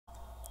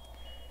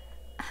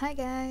Hi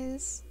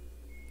guys!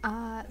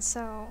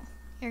 So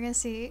you're gonna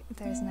see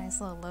there's a nice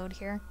little load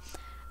here.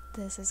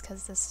 This is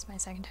because this is my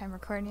second time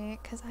recording it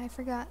because I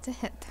forgot to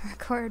hit the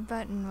record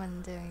button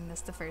when doing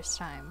this the first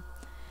time.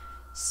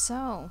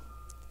 So,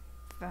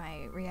 if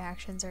my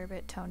reactions are a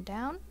bit toned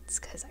down, it's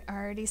because I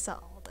already saw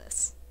all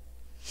this.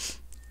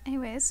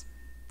 Anyways,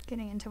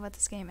 getting into what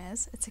this game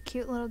is. It's a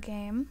cute little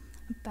game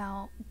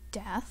about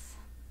death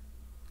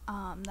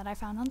that I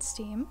found on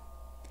Steam.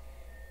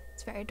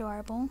 It's very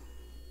adorable.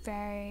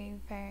 Very,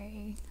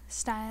 very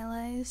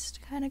stylized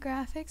kind of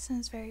graphics, and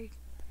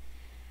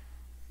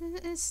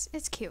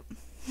it's cute.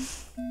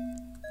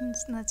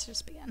 Let's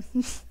just begin.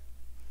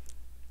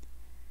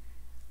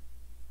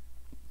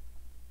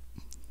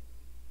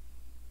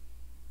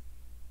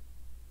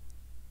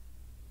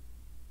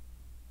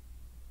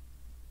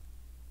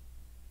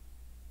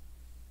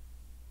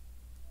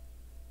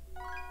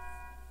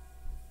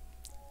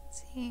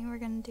 See, we're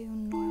gonna do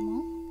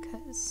normal,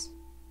 cause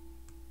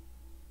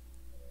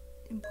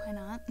why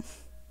not?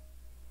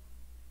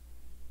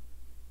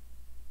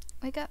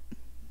 Wake up.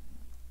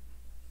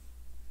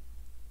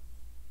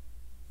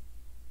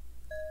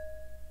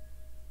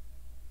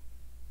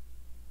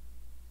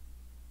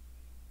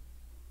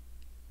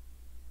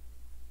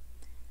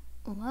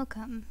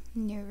 Welcome,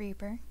 new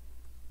Reaper.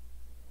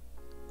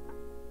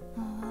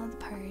 Oh, the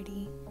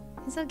party.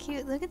 It's so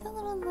cute. Look at the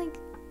little, like,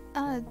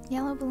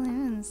 yellow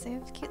balloons. They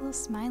have cute little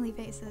smiley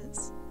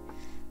faces.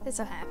 They're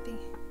so happy.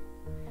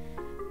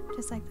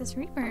 Just like this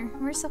Reaper.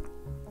 We're so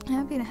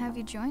happy to have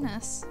you join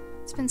us.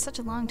 It's been such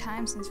a long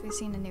time since we've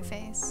seen a new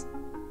face.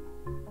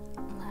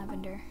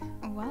 Lavender.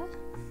 What?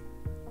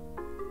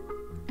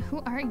 Who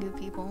are you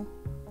people?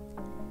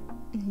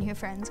 New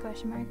friends,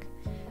 question mark.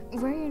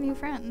 Where are your new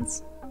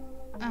friends?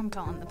 I'm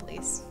calling the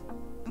police.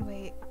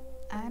 Wait,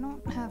 I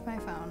don't have my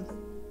phone.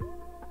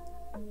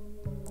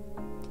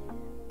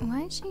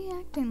 Why is she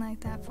acting like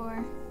that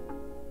for?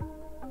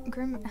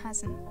 Grimm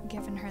hasn't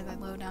given her the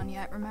lowdown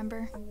yet,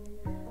 remember?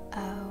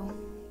 Oh,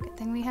 good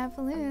thing we have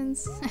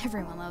balloons.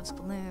 Everyone loves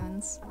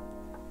balloons.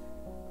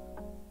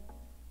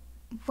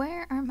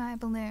 Where are my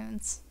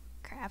balloons?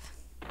 Crap.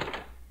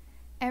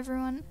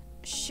 Everyone,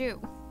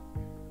 shoo.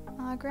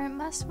 Aw, Grimm,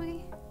 must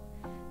we?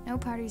 No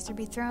parties to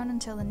be thrown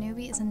until the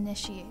newbie is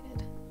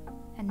initiated.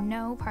 And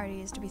no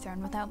party is to be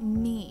thrown without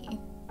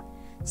me.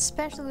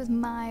 Especially with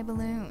my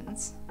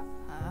balloons.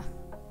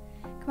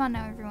 Come on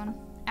now, everyone.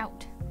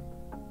 Out.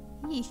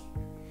 Yee.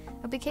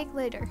 I'll be cake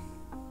later.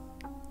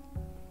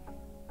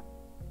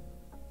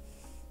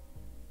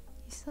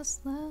 You're so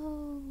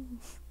slow.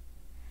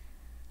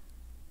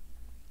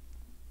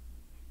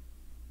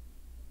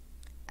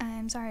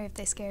 I'm sorry if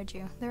they scared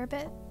you. They're a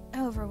bit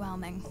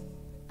overwhelming.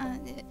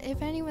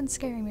 If anyone's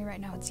scaring me right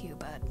now, it's you,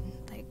 bud.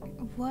 Like,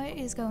 what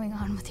is going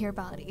on with your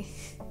body?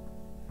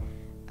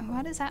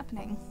 What is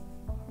happening?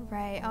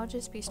 Right, I'll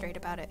just be straight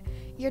about it.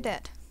 You're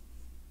dead.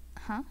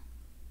 Huh?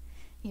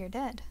 You're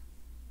dead.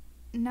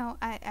 No,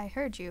 I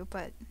heard you,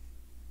 but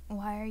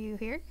why are you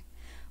here?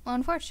 Well,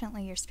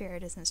 unfortunately, your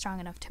spirit isn't strong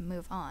enough to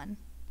move on.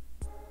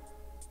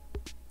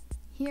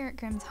 Here at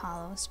Grimm's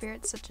Hollow,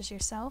 spirits such as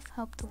yourself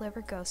help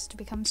deliver ghosts to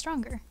become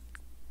stronger.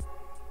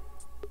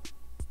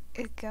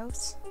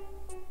 Ghosts?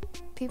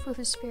 People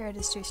whose spirit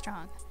is too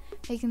strong,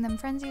 making them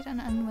frenzied and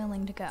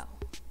unwilling to go.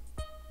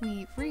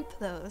 We reap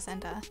those,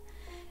 and,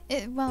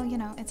 well, you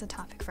know, it's a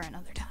topic for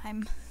another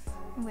time.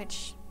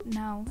 Which,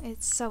 no,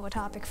 it's so a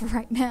topic for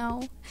right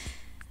now.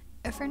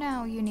 For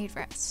now, you need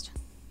rest.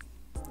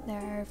 There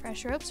are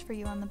fresh ropes for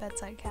you on the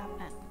bedside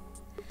cabinet.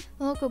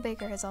 The local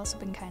baker has also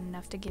been kind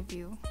enough to give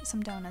you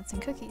some donuts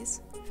and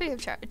cookies, free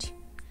of charge.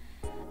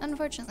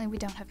 Unfortunately, we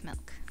don't have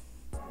milk.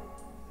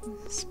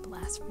 This is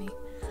blasphemy.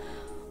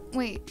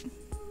 Wait,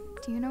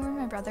 do you know where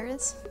my brother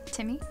is?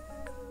 Timmy?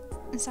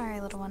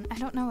 Sorry, little one, I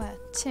don't know a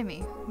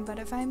Timmy, but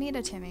if I meet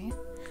a Timmy,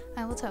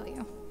 I will tell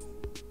you.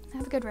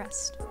 Have a good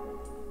rest.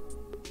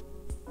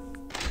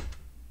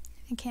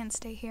 I can't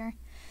stay here.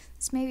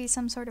 This may be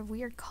some sort of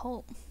weird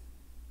cult. I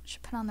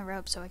should put on the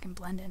rope so I can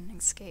blend in and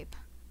escape.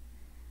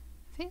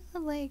 I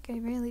feel like I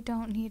really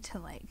don't need to,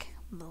 like,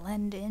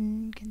 blend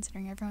in,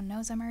 considering everyone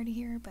knows I'm already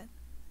here, but,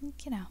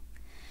 you know.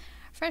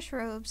 Fresh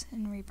robes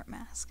and Reaper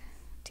mask.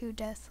 2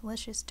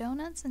 delicious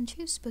donuts and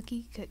 2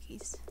 spooky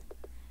cookies.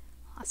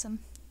 Awesome.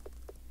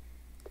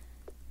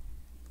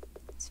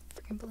 These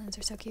freaking balloons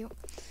are so cute.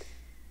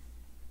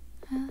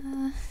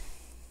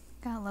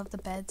 Gotta love the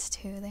beds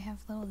too. They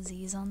have little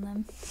Z's on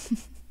them.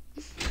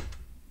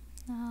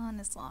 Oh, and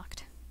it's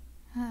locked.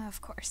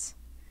 Of course.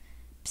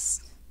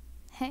 Psst.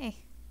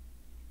 Hey.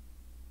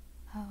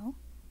 Oh?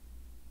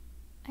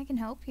 I can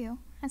help you.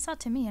 I saw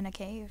Timmy in a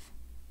cave.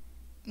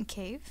 A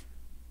cave?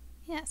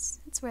 Yes,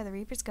 it's where the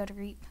Reapers go to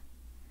reap.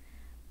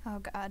 Oh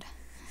god.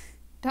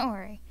 Don't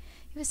worry.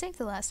 He was safe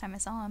the last time I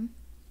saw him.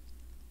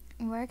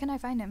 Where can I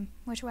find him?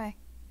 Which way?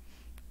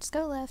 Just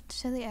go left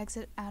to the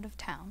exit out of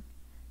town.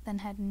 Then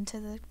head into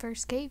the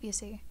first cave you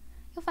see.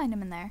 You'll find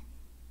him in there.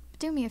 But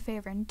do me a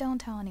favor and don't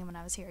tell anyone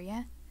I was here,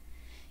 yeah?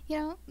 You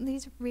know,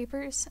 these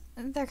Reapers,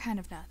 they're kind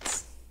of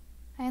nuts.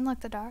 I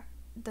unlocked the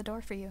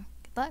door for you.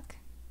 Good luck.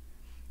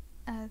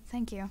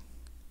 Thank you.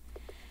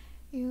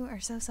 You are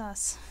so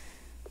sus.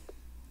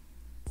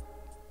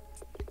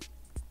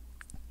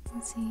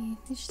 Let's see.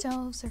 These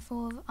shelves are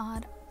full of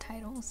odd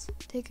titles.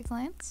 Take a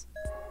glance.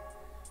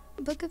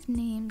 Book of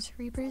Names,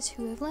 Reapers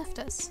Who Have Left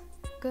Us.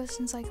 Ghost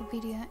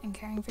Encyclopedia and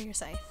Caring for Your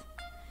Scythe.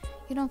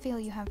 You don't feel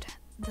you have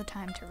the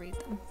time to read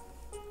them.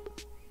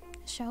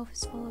 The shelf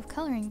is full of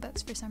coloring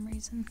books for some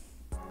reason.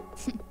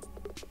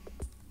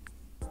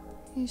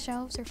 These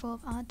shelves are full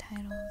of odd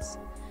titles.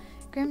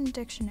 Grimm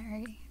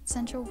Dictionary,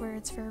 Essential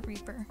Words for a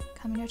Reaper,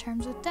 Coming to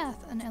Terms with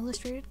Death, an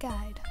illustrated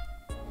guide.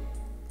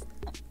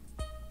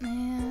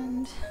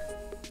 And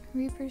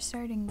Reaper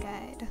Starting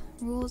Guide,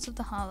 Rules of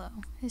the Hollow,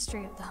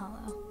 History of the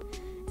Hollow,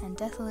 and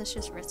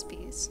Deathlicious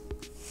Recipes.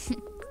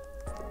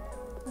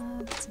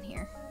 What's in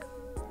here?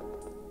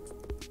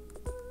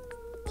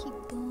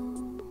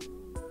 People.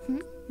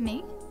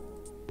 Me?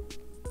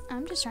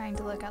 I'm just trying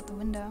to look out the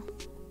window.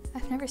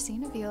 I've never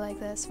seen a view like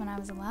this when I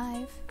was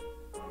alive.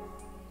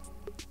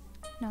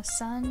 No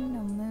sun,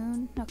 no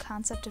moon, no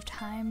concept of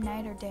time,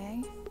 night or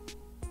day.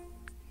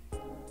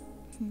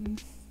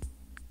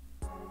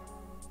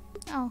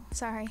 Oh,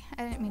 sorry.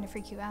 I didn't mean to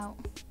freak you out.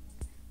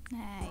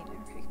 Nah, you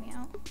didn't freak me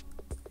out.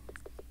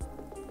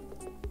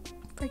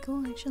 Pretty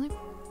cool, actually.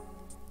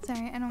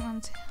 Sorry, I don't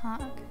want to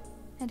talk.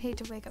 I'd hate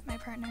to wake up my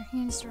partner. He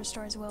needs to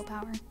restore his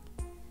willpower.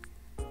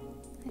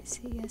 I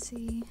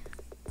see.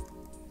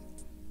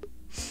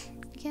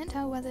 You can't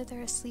tell whether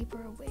they're asleep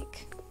or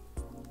awake.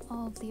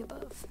 All of the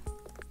above.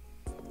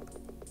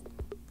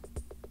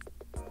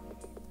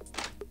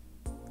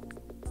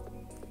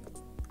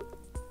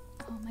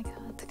 Oh my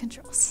god, the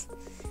controls.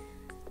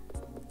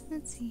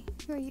 Let's see,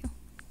 who are you?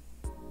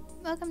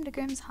 Welcome to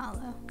Grimm's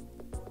Hollow.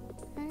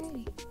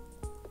 Alrighty.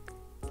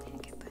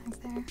 Can't get back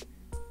there.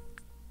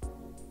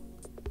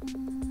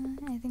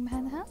 Anything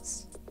behind the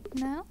house?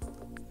 No?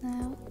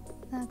 No.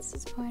 That's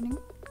disappointing.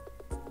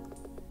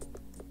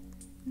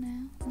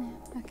 No.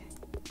 Okay.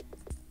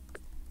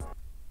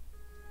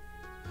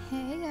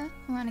 Hey,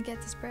 wanna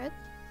get this bread?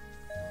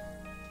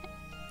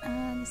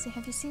 Let's see,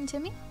 have you seen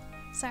Timmy?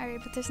 Sorry,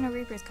 but there's no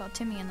Reapers called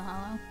Timmy in the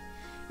Hollow.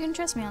 You can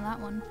trust me on that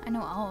one. I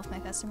know all of my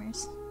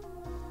customers.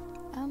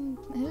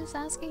 Who's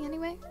asking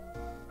anyway?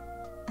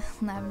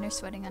 Lavender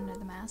sweating under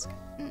the mask.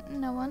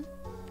 No one.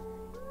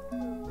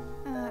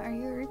 Are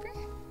you a Reaper?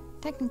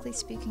 Technically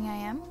speaking, I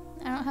am.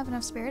 I don't have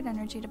enough spirit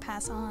energy to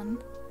pass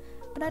on.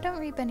 But I don't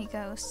reap any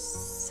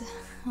ghosts.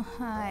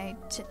 I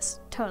just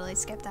totally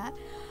skipped that.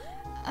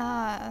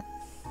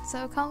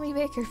 So call me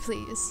Baker,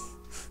 please.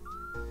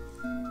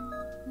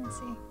 Let's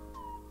see.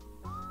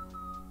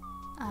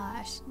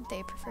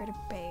 They prefer to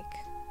bake.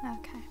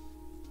 Okay.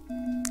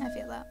 I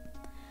feel that.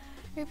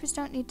 Reapers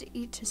don't need to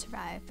eat to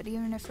survive, but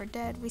even if we're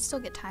dead, we still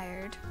get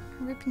tired.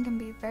 Reaping can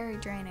be very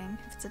draining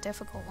if it's a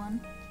difficult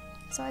one.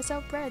 So I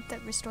sell bread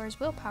that restores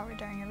willpower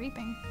during a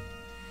reaping.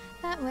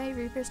 That way,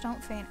 Reapers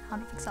don't faint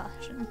out of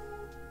exhaustion.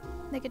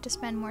 They get to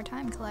spend more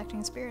time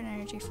collecting spirit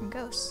energy from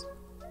ghosts.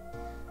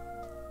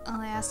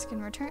 All I ask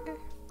in return...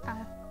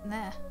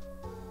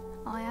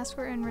 All I ask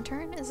for in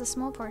return is a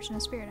small portion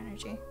of spirit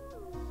energy.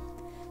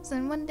 So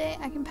then one day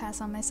I can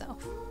pass on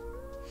myself.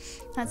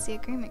 That's the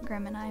agreement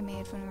Grimm and I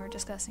made when we were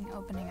discussing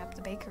opening up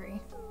the bakery.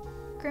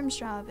 Grimm's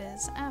job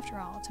is, after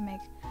all, to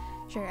make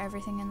sure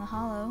everything in the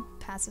Hollow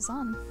passes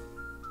on.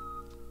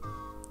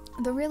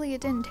 Though really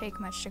it didn't take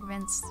much to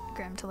convince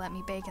Grimm to let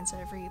me bake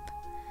instead of reap.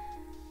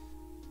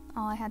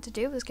 All I had to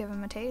do was give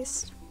him a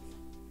taste.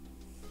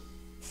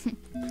 I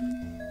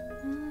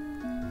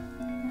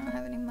don't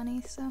have any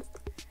money, so...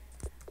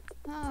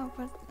 Oh,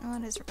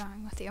 what is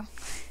wrong with you?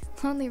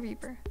 Lonely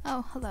Reaper.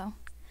 Oh, hello.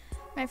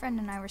 My friend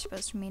and I were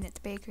supposed to meet at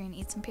the bakery and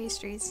eat some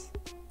pastries,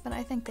 but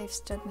I think they've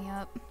stood me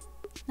up.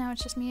 Now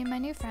it's just me and my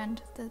new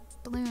friend, the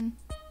balloon.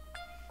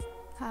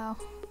 Oh.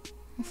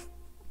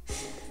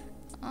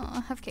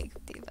 Oh, have cake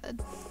with you,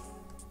 bud.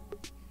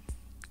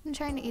 I'm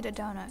trying to eat a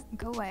donut.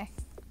 Go away.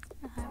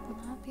 I will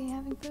not be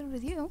having food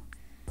with you.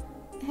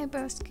 Hey,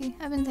 broski,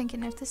 I've been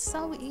thinking, if this is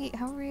all we eat,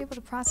 how are we able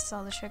to process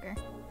all the sugar?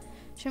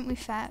 Shouldn't we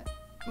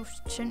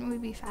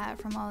be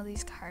fat from all of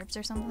these carbs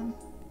or something?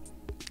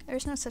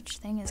 There's no such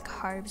thing as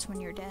carbs when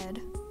you're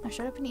dead. Now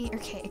shut up and eat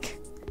your cake.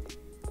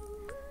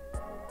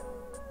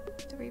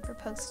 The Reaper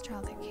pokes the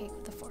chocolate cake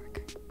with a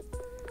fork.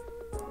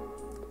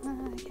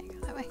 I can't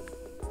go that way.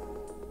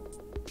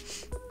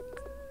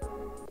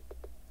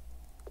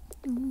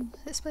 Ooh,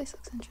 this place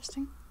looks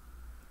interesting.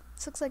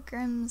 This looks like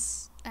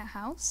Grimm's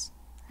house.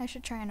 I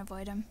should try and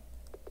avoid him.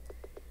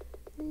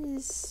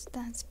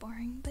 That's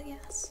boring, but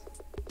yes.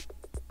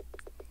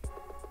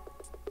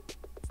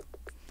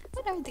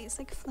 What are these,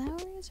 like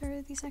flowers, or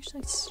are these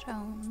actually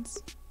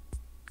stones?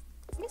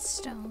 I guess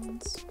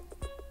stones.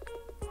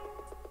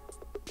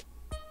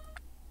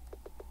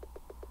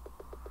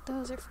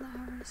 Those are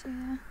flowers,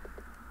 yeah.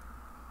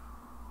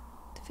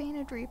 The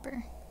Fainted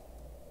Reaper.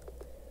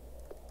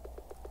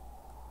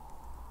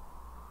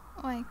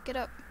 Oi, get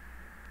up.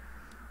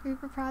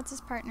 Reaper prods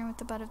his partner with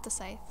the butt of the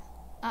scythe.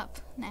 Up,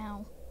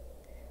 now.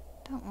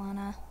 Don't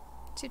wanna.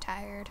 Too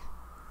tired.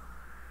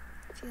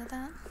 Feel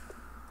that?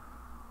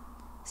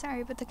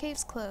 Sorry, but the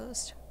cave's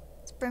closed.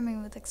 It's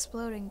brimming with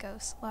exploding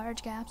ghosts,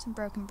 large gaps, and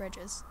broken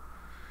bridges.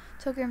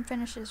 Till Grimm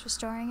finishes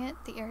restoring it,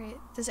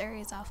 this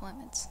area is off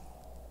limits.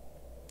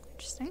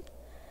 Interesting.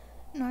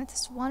 North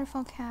is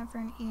Waterfall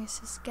Cavern,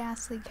 east is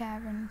Ghastly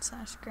Cavern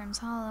 / Grimm's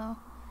Hollow.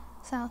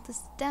 South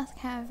is Death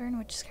Cavern,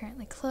 which is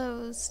currently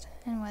closed,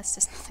 and west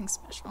is nothing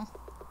special.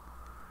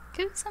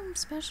 Could be something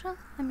special.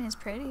 I mean, it's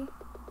pretty.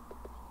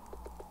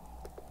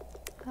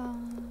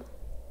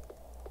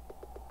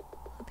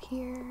 Up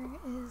here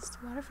is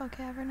the Waterfall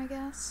Cavern, I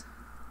guess.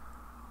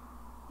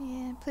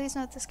 Yeah, please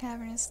note this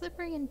cavern is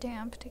slippery and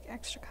damp. Take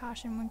extra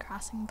caution when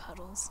crossing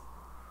puddles.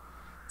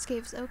 This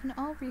cave is open to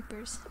all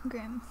reapers.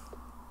 Grimm.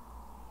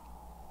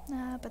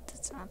 But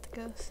that's not the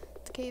ghost.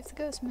 The cave the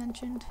ghost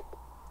mentioned.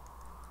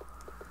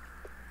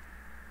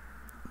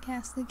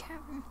 Ghastly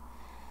Cavern.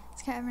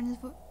 This cavern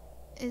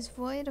is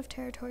void of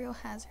territorial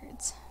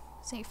hazards.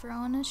 Safe for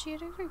all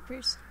initiated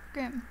reapers.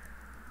 Grimm.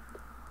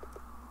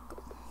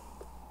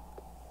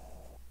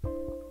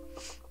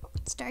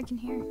 It's dark in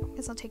here.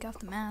 Guess I'll take off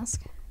the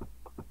mask.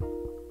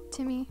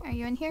 Timmy, are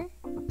you in here?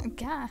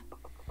 Gah.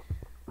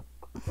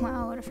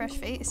 Wow, what a fresh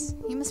face.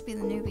 You must be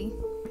the newbie.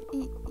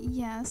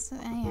 Yes,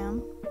 I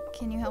am.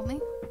 Can you help me?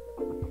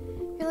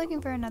 If you're looking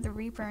for another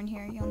reaper in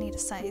here, you'll need a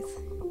scythe.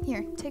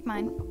 Here, take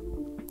mine.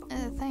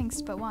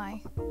 Thanks, but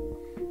why?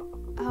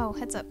 Oh,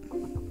 heads up.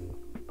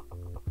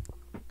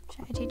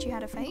 Should I teach you how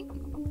to fight?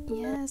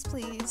 Yes,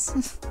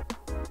 please.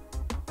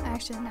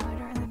 Actually, no, I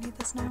don't really need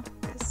this now,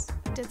 because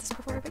I did this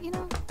before, but you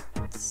know,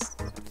 it's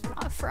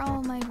for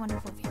all my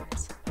wonderful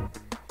viewers.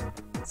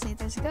 See,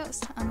 there's a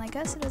ghost. Unlike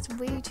us, it has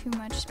way too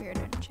much spirit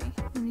energy.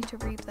 You need to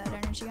reap that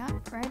energy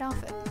right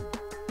off it.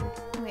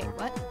 Wait,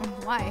 what?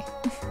 Why?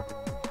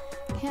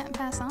 Can't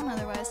pass on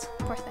otherwise.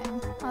 Poor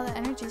thing. All the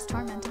energy is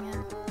tormenting it.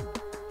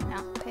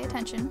 Now, pay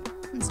attention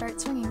and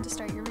start swinging to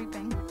start your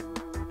reaping.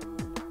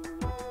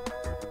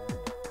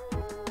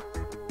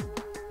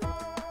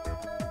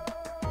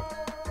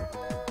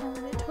 Now,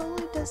 what it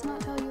totally does not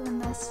tell you in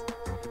this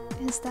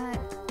is that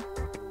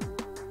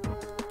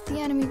the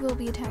enemy will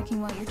be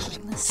attacking while you're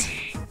doing this.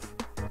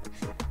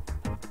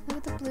 Look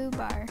at the blue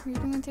bar.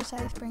 Reaping with your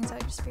scythe brings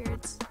out your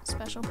spirit's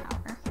special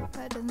power,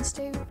 but it doesn't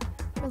stay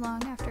for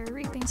long after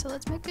reaping, so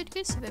let's make good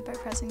use of it by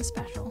pressing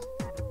special.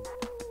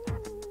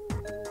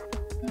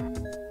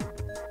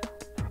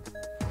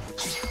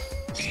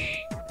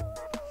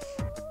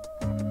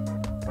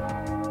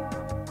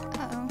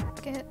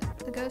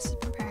 The ghost is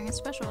preparing a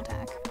special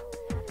attack.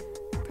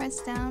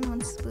 Press down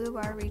once the blue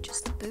bar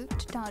reaches the boot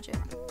to dodge it.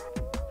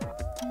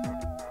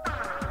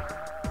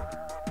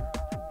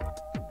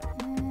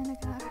 And I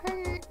got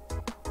hurt.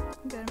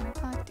 Go to my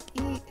pocket to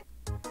eat.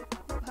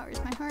 Powers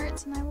my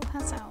hearts and I will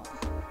pass out.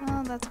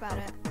 Well, that's about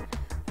it.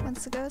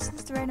 Once the ghost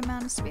has the right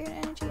amount of spirit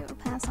energy, it will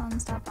pass on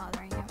and stop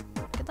bothering you.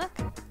 Good luck.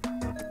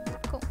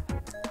 Cool.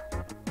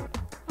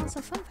 Also,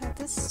 fun fact,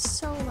 this is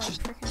so like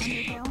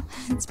freaking Undertale.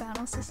 Its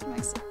battle system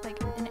is like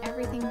in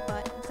everything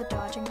but the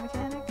dodging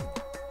mechanic.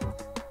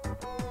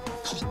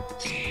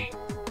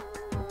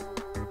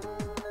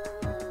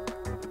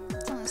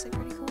 It's honestly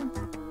pretty cool.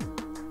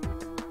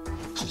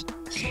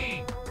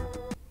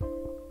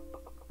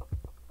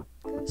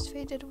 Ghost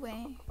faded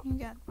away. You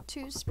got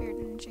 2 spirit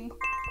energy.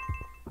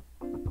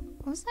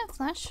 What was that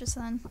flash just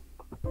then?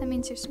 That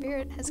means your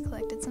spirit has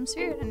collected some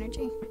spirit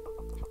energy.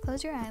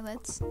 Close your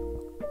eyelids.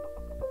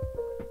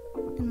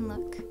 And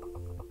look.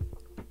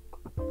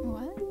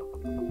 What?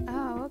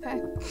 Oh,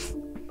 okay.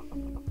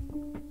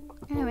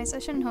 Anyways, I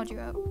shouldn't hold you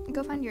up.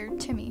 Go find your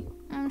Timmy.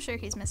 I'm sure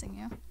he's missing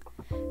you.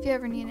 If you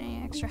ever need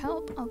any extra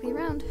help, I'll be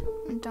around.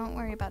 And don't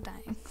worry about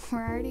dying.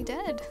 We're already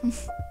dead.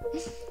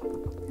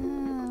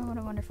 What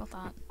a wonderful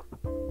thought.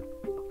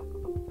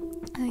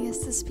 I guess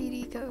the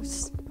speedy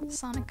ghost.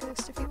 Sonic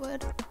ghost, if you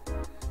would.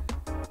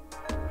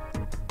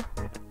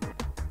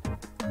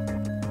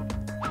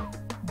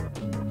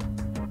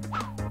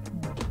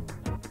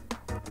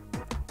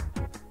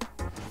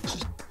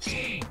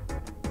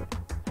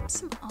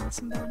 Some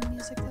awesome bone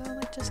music though,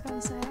 like just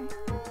gotta say.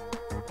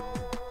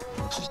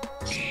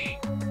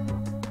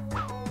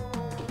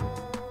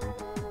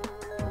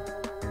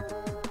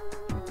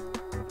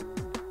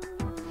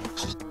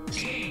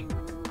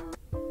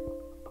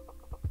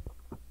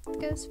 The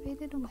ghost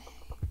faded away.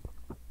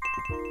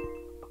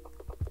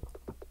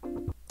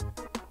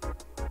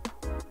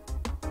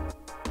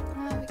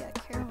 We got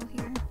Carol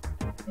here.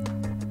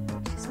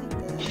 She's like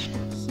the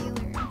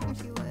healer, if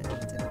you would, of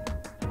the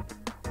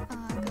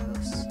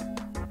ghosts.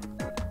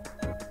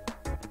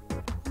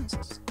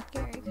 Here's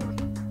Gary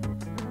Cookie.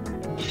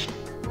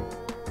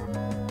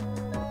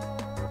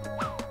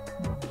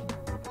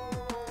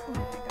 What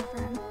did I go for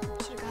him?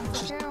 Should've gone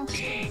for Carol.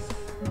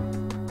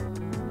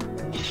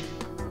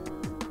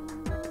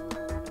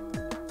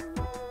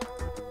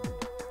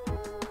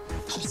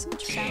 She's so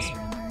much faster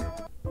than her.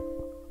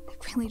 They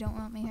really don't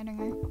want me hitting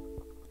her.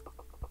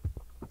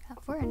 Got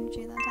 4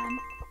 energy that time.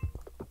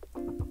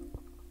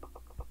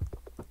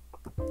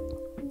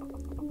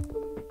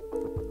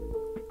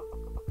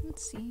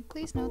 Let's see.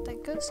 Please note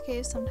that ghost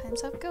caves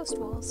sometimes have ghost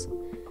walls.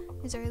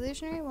 These are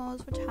illusionary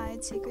walls which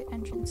hide secret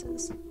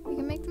entrances. You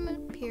can make them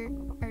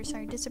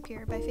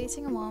disappear by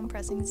facing a wall and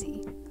pressing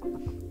Z.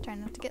 Try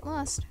not to get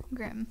lost.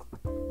 Grimm.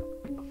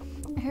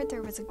 I heard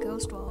there was a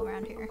ghost wall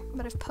around here,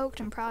 but I've poked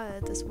and prodded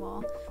at this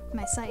wall with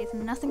my scythe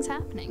and nothing's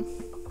happening.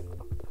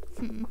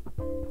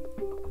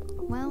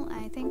 Well,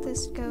 I think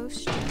this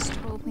ghost just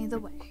told me the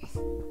way.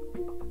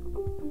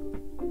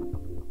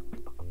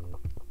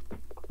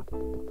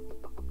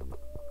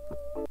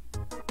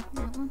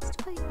 Now it wants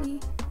to fight me.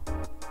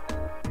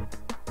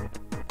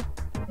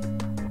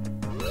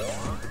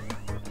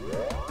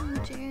 Oh,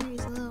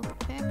 Jerry's a little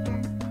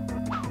protector.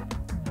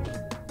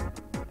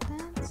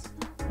 That's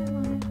not what I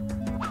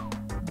wanted.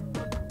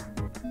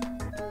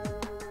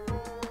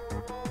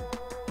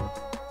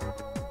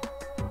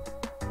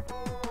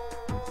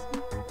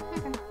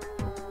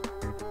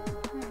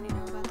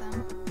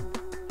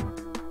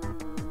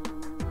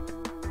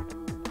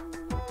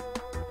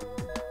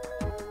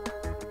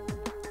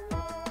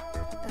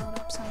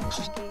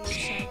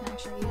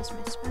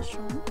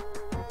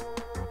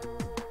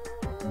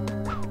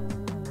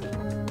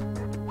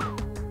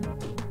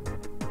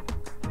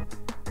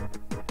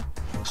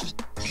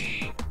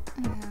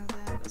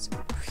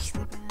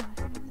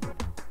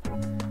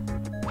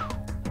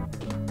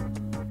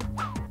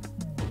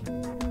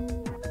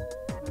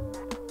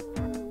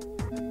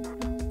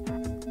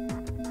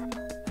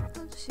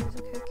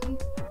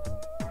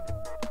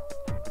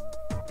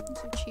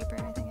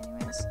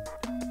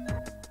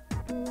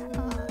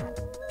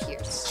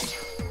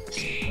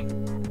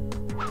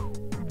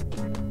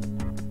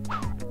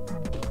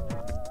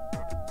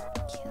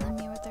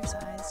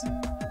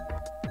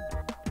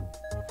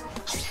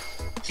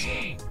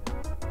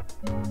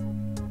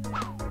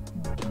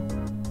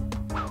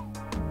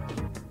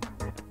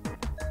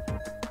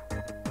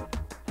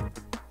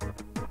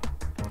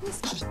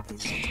 These are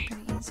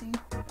pretty easy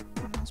for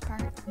the most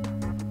part.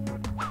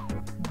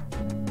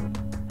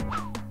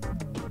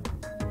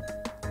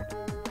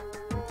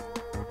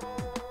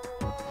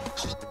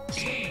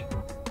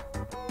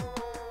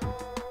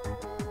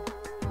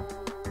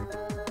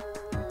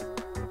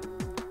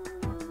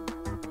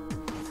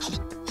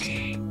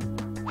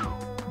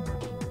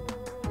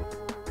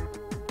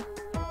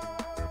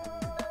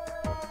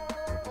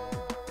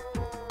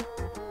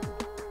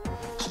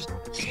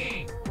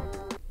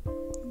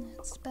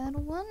 That's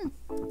battle 1.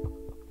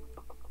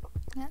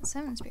 Got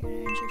 7 spirit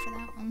energy for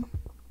that one.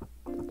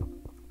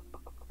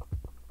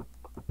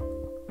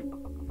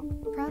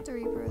 Prod the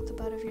Reaper with the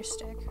butt of your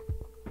stick.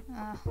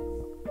 Huh?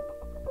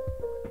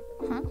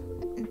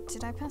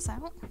 Did I pass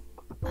out?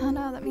 Oh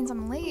no, that means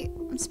I'm late.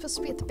 I'm supposed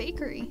to be at the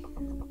bakery.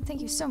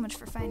 Thank you so much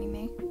for finding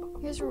me.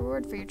 Here's a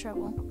reward for your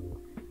trouble.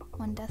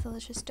 1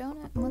 deathlicious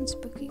donut and 1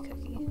 spooky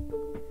cookie.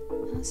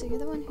 Oh, so you're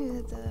the one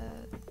who the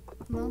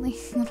lonely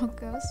little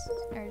ghost,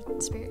 or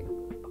spirit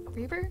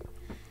Reaper?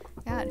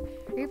 God,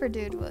 Reaper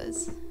dude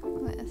was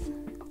with.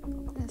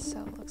 This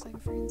so it looks like a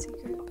freaking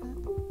secret, but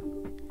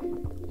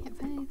can't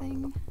find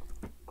anything.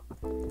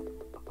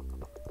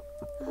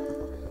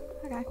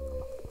 Okay.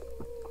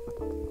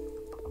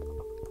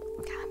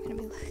 God, I'm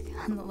gonna be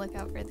on the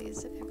lookout for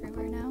these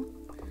everywhere now.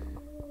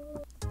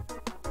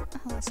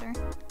 Hello, sir.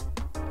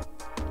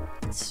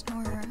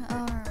 Snorer.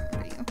 Oh, I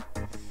remember you.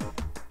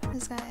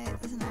 This guy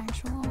is an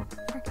actual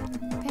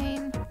freaking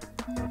pain.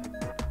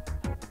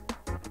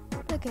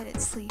 Look at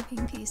it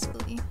sleeping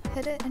peacefully.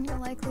 Hit it and you're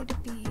likely to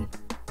be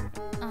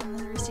on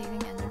the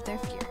receiving end of their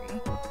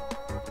fury.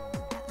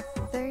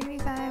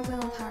 35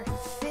 willpower,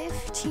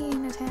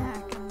 15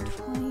 attack, and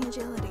 20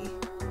 agility.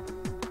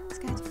 This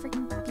guy's a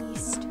freaking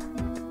beast.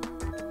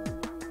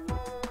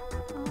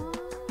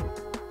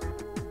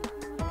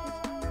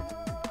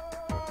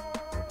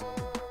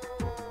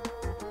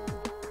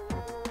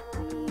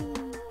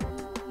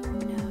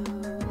 No.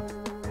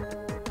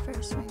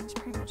 First swing is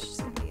pretty much just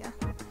gonna be a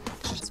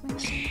swing.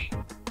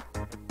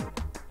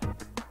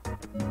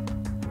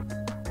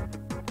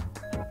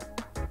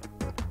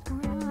 Or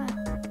not.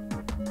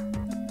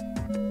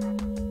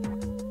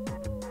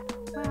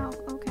 Wow,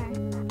 okay.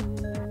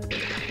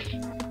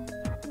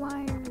 Why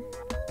are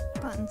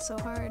buttons so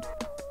hard?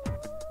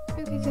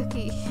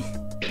 Cookie.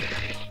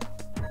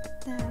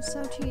 That is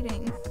so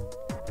cheating.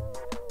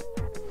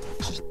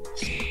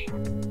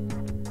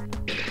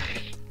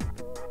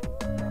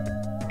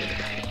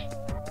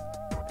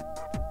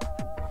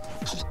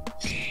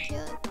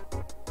 Kill it.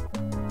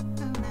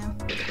 Oh no.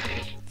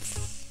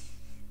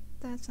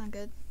 That's not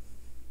good.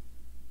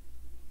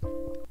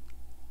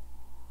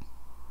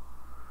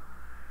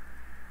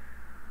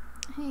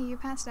 Hey, you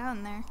passed out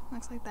in there.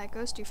 Looks like that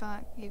ghost you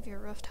fought gave you a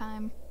rough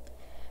time.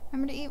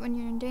 Remember to eat when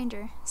you're in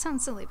danger.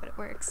 Sounds silly, but it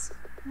works.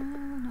 Oh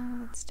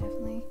no, it's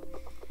definitely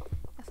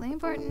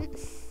important.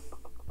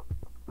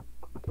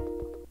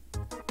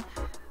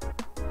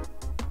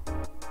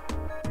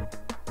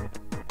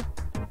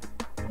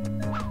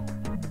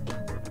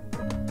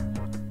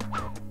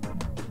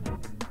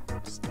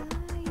 Just die.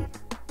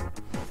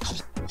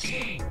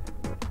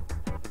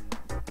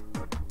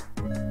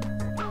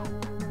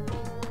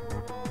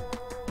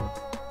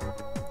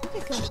 I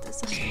could go with this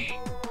one.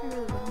 I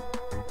really will.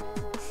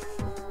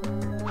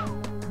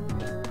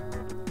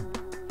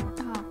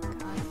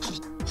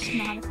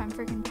 Not if I'm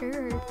freaking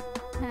sure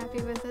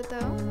happy with it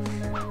though.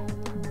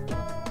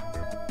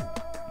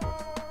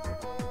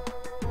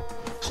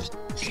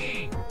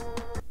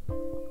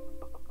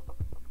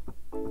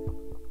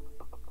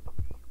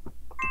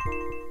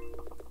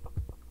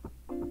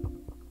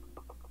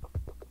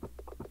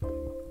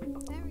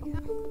 There we go.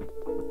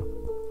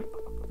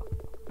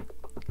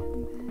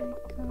 Come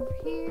back over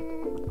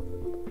here.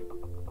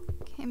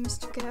 Okay,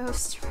 Mr.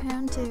 Ghost,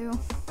 round 2.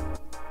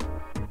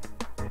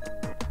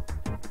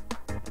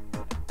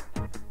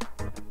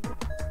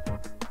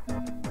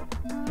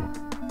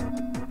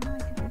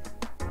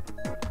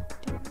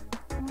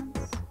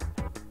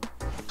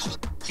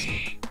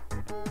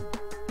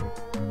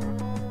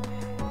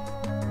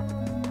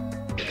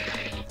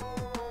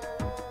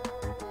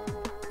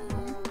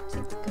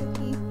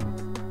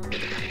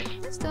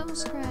 Double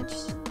scratch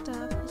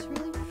stuff is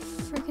really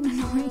freaking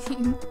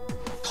annoying.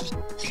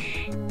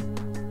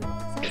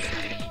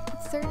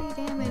 That's 30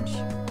 damage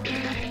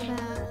right off the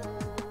bat.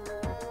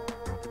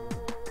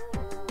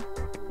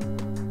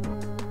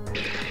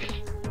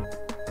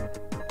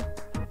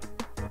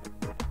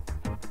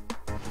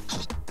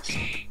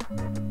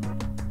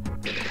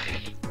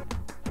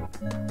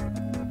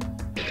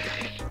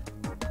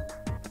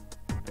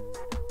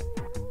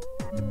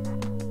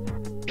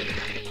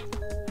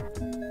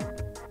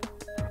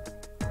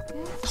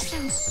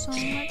 So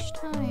much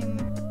time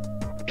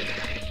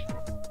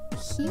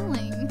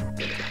healing.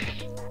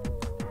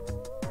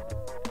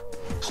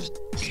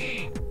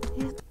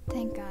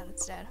 Thank God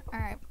it's dead.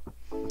 Alright.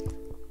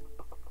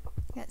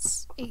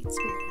 That's 8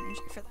 spirit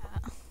energy for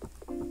that.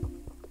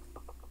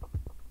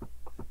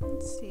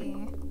 Let's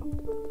see.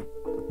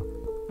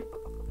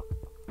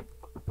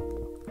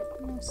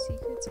 No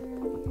secrets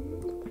around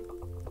here.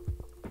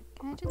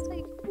 Can I just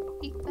like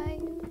eat by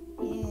you?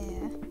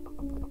 Yeah.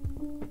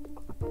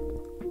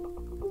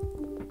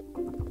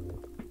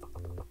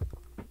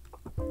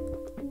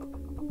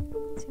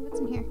 See what's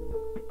in here.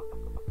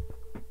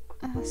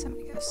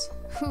 Somebody goes.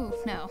 Ooh,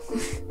 no.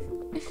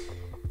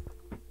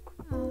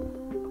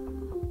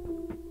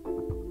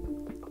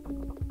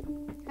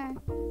 Okay.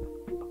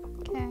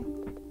 Okay.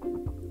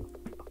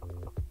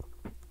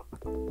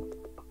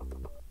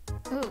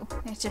 Ooh,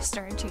 it just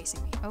started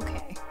chasing me.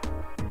 Okay.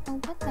 Oh,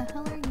 what the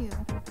hell are you?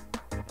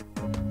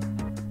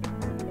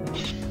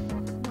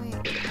 Wait,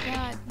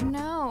 God,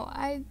 no!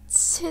 I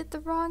hit the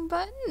wrong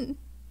button!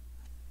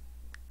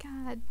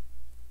 God.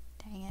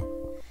 Dang it.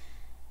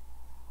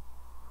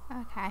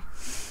 Okay.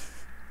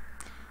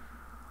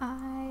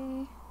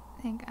 I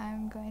think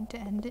I'm going to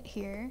end it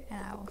here,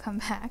 and I will come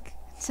back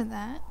to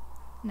that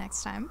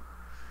next time.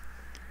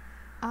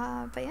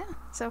 But yeah,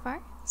 so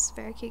far, it's a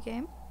very cute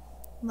game.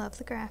 Love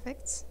the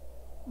graphics.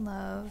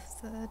 Love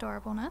the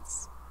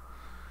adorableness.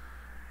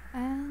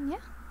 And yeah,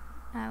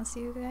 I'll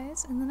see you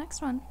guys in the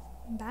next one.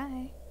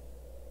 Bye.